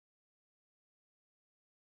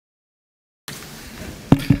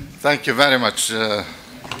Thank you very much,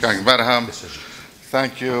 Kang Barham.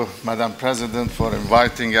 Thank you, Madam President, for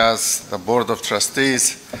inviting us, the Board of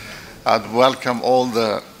Trustees. I'd welcome all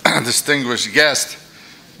the distinguished guests,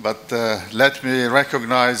 but let me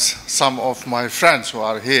recognize some of my friends who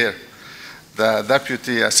are here. The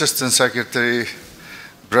Deputy Assistant Secretary,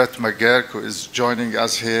 Brett McGurk, who is joining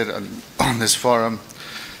us here on this forum.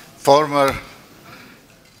 Former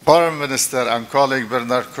Foreign Minister and colleague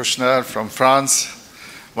Bernard Kouchner from France.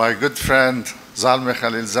 My good friend Zalmay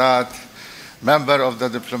Khalilzad, member of the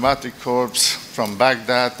Diplomatic Corps from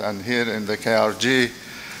Baghdad and here in the KRG.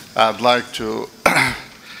 I'd like to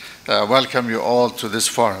welcome you all to this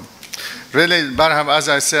forum. Really, Barham, as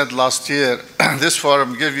I said last year, this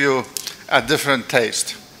forum gives you a different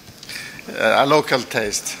taste, a local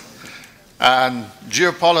taste. And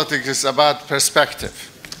geopolitics is about perspective.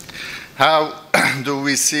 How do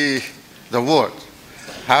we see the world?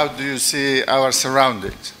 How do you see our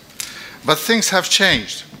surroundings? But things have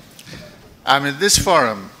changed. I mean, this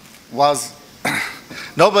forum was,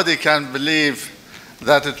 nobody can believe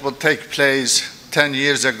that it would take place 10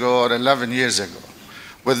 years ago or 11 years ago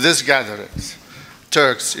with these gatherings.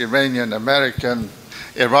 Turks, Iranian, American,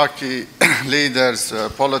 Iraqi leaders,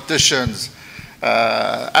 politicians,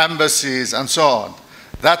 embassies, and so on.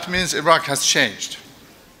 That means Iraq has changed.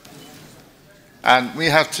 And we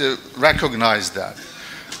have to recognize that.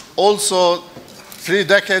 Also, 3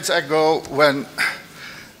 decades ago, when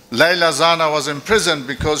Leyla Zana was in prison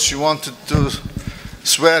because she wanted to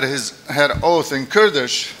swear her oath in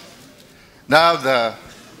Kurdish, now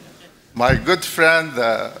my good friend,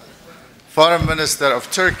 the Foreign Minister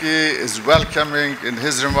of Turkey, is welcoming in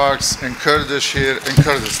his remarks in Kurdish here in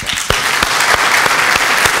Kurdistan.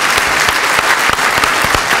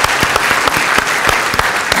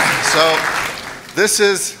 So this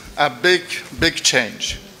is a big, big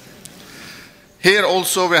change. Here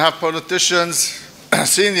also we have politicians,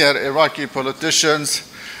 senior Iraqi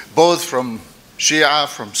politicians, both from Shia,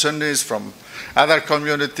 from Sunnis, from other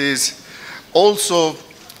communities, also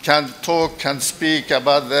can talk, can speak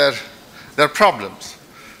about their problems,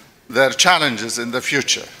 their challenges in the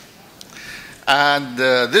future. And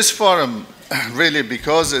this forum, really,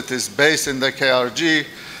 because it is based in the KRG,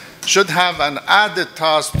 should have an added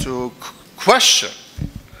task to question,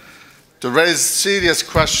 to raise serious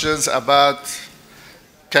questions about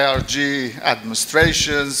KRG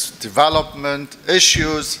administrations, development,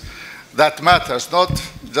 issues that matters, not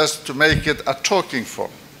just to make it a talking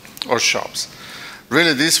forum or shops.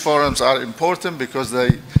 Really, these forums are important because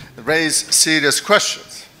they raise serious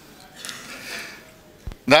questions.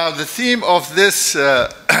 Now, the theme of this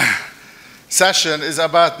session is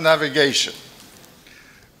about navigation,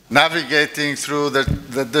 navigating through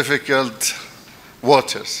the difficult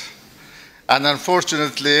waters. And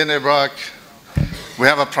unfortunately, in Iraq, we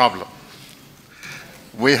have a problem.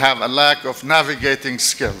 We have a lack of navigating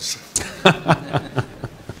skills.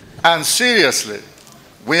 And seriously,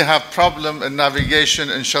 we have problem in navigation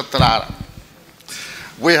in Shatt al-Arab.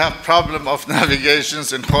 We have problem of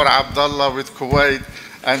navigations in Khor Abdullah with Kuwait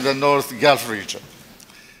and the North Gulf region.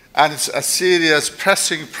 And it's a serious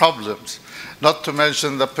pressing problems, not to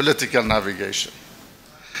mention the political navigation.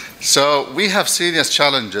 So we have serious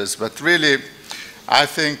challenges, but really, I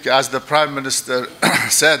think, as the Prime Minister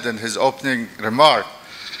said in his opening remark,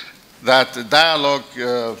 that dialogue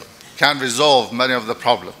can resolve many of the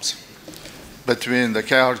problems between the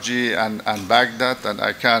KRG and Baghdad, and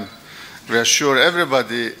I can reassure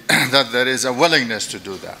everybody that there is a willingness to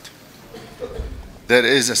do that. There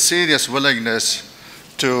is a serious willingness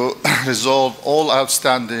to resolve all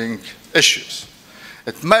outstanding issues.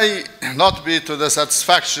 It may not be to the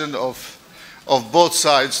satisfaction of both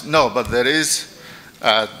sides, no, but there is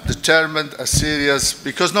determined, a serious,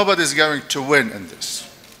 because nobody is going to win in this.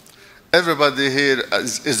 Everybody here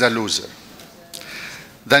is a loser.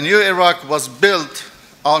 The new Iraq was built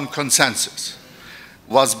on consensus,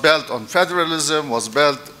 was built on federalism, was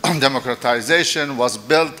built on democratization, was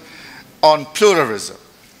built on pluralism.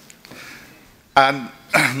 And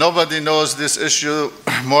nobody knows this issue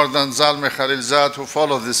more than Zalmay Khalilzad, who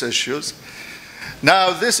follow these issues. Now,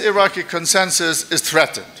 this Iraqi consensus is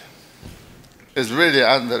threatened, is really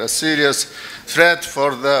under a serious threat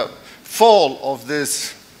for the fall of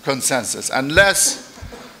this consensus, unless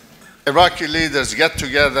Iraqi leaders get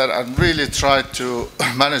together and really try to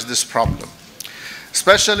manage this problem.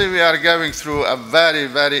 Especially, we are going through a very,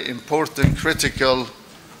 very important, critical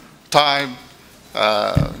time.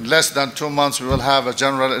 Less than 2 months, we will have a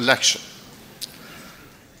general election.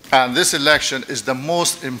 And this election is the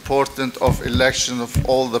most important of elections of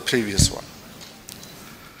all the previous one.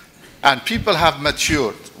 And people have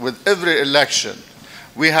matured with every election.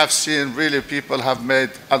 we have seen really people have made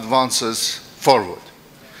advances forward.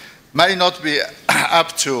 May not be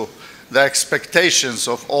up to the expectations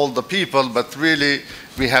of all the people, but really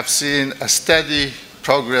we have seen a steady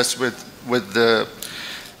progress with the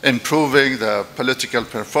improving the political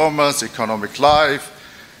performance, economic life,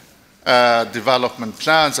 development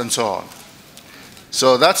plans, and so on.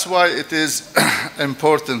 So that's why it is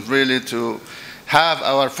important really to have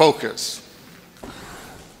our focus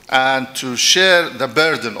and to share the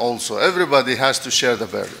burden also. Everybody has to share the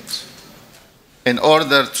burdens in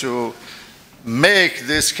order to make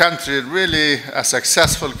this country really a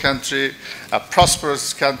successful country, a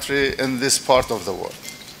prosperous country in this part of the world.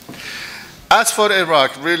 As for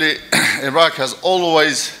Iraq, really, Iraq has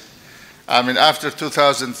always, after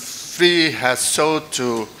 2003, has sought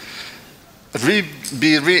to be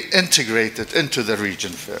reintegrated into the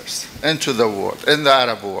region first, into the world, in the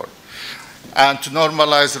Arab world, and to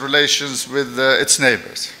normalize relations with its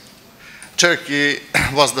neighbors. Turkey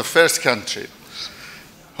was the first country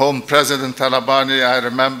whom President Talabani, I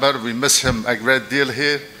remember, we miss him a great deal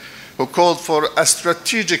here, who called for a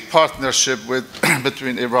strategic partnership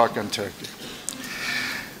between Iraq and Turkey.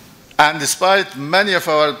 And despite many of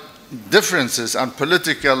our differences and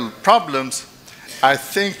political problems, I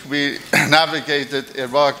think we navigated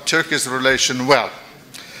Iraq-Turkish relation well.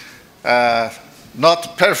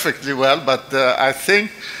 Not perfectly well, but I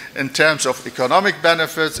think in terms of economic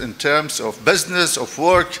benefits, in terms of business, of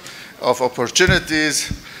work, of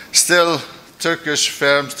opportunities, still Turkish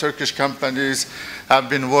firms, Turkish companies have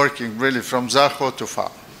been working really from Zakho to Fa.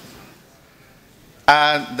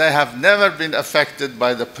 And they have never been affected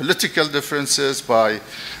by the political differences, by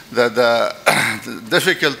the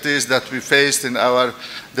difficulties that we faced in our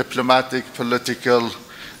diplomatic political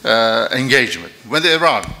engagement. With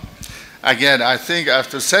Iran, again, I think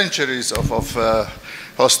after centuries of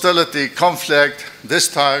hostility, conflict, this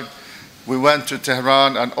time we went to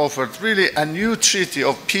Tehran and offered really a new treaty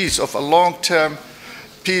of peace, of a long-term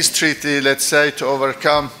peace treaty, let's say, to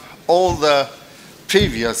overcome all the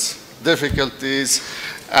previous difficulties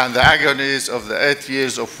and the agonies of the 8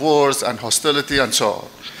 years of wars and hostility and so on.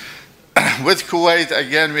 With Kuwait,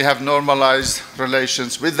 again, we have normalized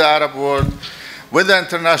relations with the Arab world, with the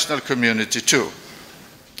international community too.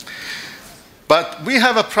 But we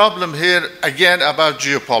have a problem here, again, about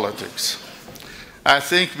geopolitics. I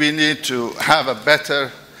think we need to have a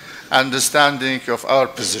better understanding of our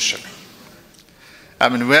position.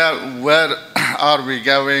 Where are we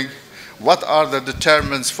going? What are the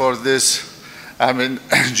determinants for this?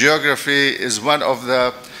 Geography is one of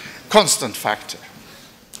the constant factors.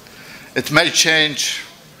 It may change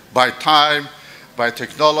by time, by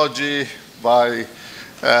technology, by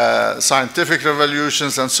scientific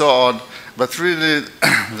revolutions and so on, but really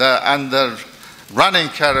the underrunning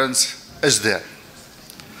currents is there.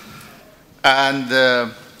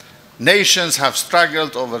 And nations have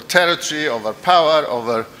struggled over territory, over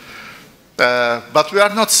power, but we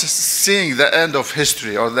are not seeing the end of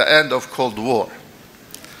history or the end of Cold War.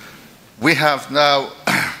 We have now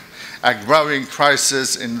a growing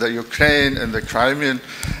crisis in the Ukraine, in the Crimean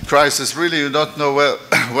crisis. Really, you don't know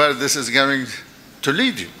where this is going to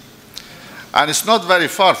lead you. And it's not very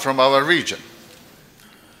far from our region.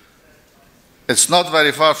 It's not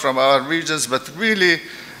very far from our regions, but really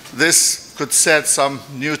this could set some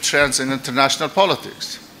new trends in international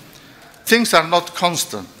politics. Things are not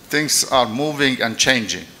constant. Things are moving and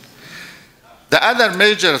changing. The other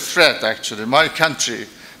major threat, actually, my country,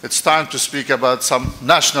 it's time to speak about some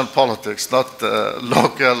national politics, not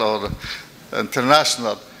local or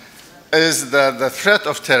international, is the threat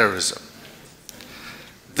of terrorism.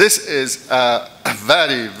 This is a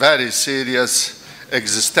very, very serious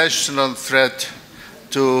existential threat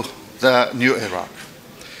to the new Iraq.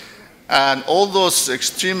 And all those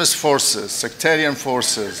extremist forces, sectarian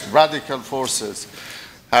forces, radical forces,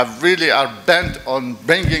 are bent on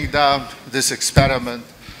bringing down this experiment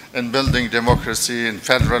in building democracy, in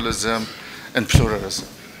federalism, and pluralism.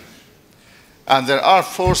 And there are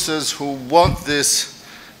forces who want this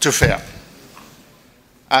to fail.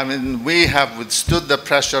 We have withstood the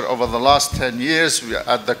pressure over the last 10 years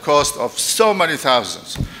at the cost of so many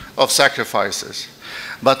thousands of sacrifices,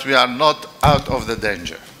 but we are not out of the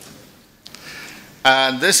danger.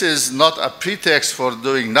 And this is not a pretext for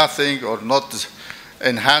doing nothing or not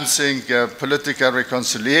enhancing political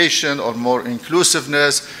reconciliation or more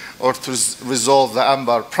inclusiveness or to resolve the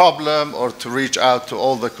Anbar problem or to reach out to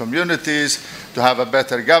all the communities to have a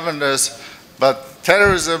better governance. But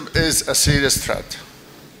terrorism is a serious threat.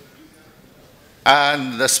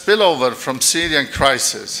 And the spillover from Syrian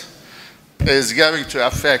crisis is going to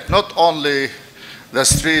affect not only the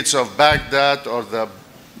streets of Baghdad or the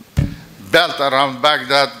belt around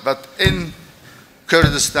Baghdad, but in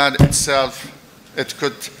Kurdistan itself, it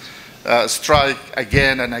could strike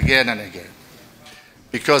again and again and again.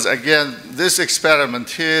 Because again, this experiment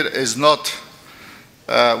here is not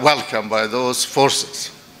welcomed by those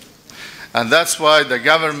forces. And that's why the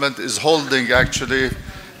government is holding actually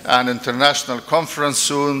an international conference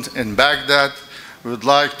soon in Baghdad. We would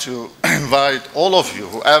like to invite all of you,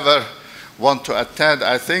 whoever want to attend.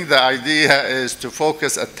 I think the idea is to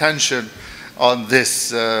focus attention on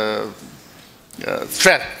this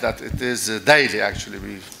threat that it is daily actually.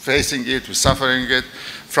 We're facing it, we're suffering it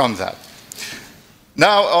from that.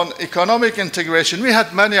 Now on economic integration, we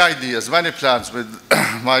had many ideas, many plans with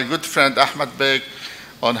my good friend Ahmed Beg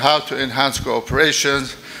on how to enhance cooperation,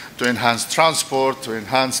 to enhance transport, to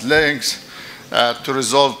enhance links, to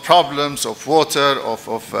resolve problems of water,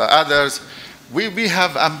 of others. We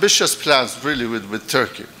have ambitious plans really with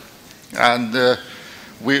Turkey. And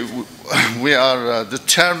we are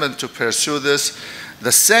determined to pursue this.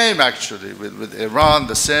 The same actually with Iran,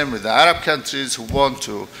 the same with the Arab countries who want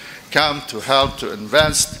to come to help, to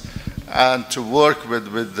invest, and to work with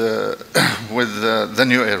the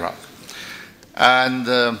new Iraq. And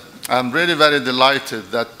I'm really very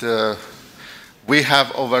delighted that we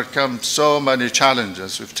have overcome so many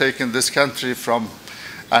challenges. We've taken this country from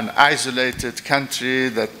an isolated country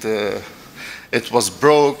that it was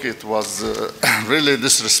broke, it was really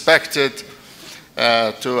disrespected,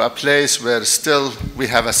 to a place where still we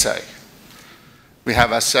have a say. We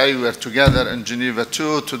have a say. We are together in Geneva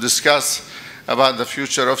too to discuss about the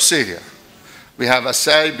future of Syria. We have a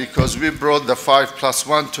say because we brought the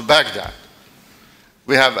 5+1 to Baghdad.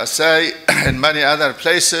 We have a say in many other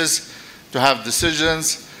places to have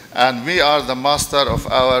decisions, and we are the master of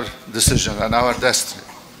our decision and our destiny.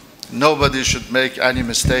 Nobody should make any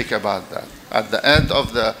mistake about that. At the end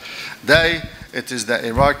of the day, it is the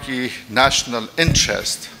Iraqi national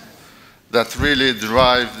interest that really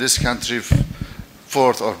drive this country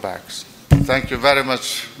forth or back. Thank you very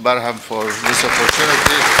much, Barham, for this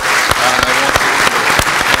opportunity. And I want to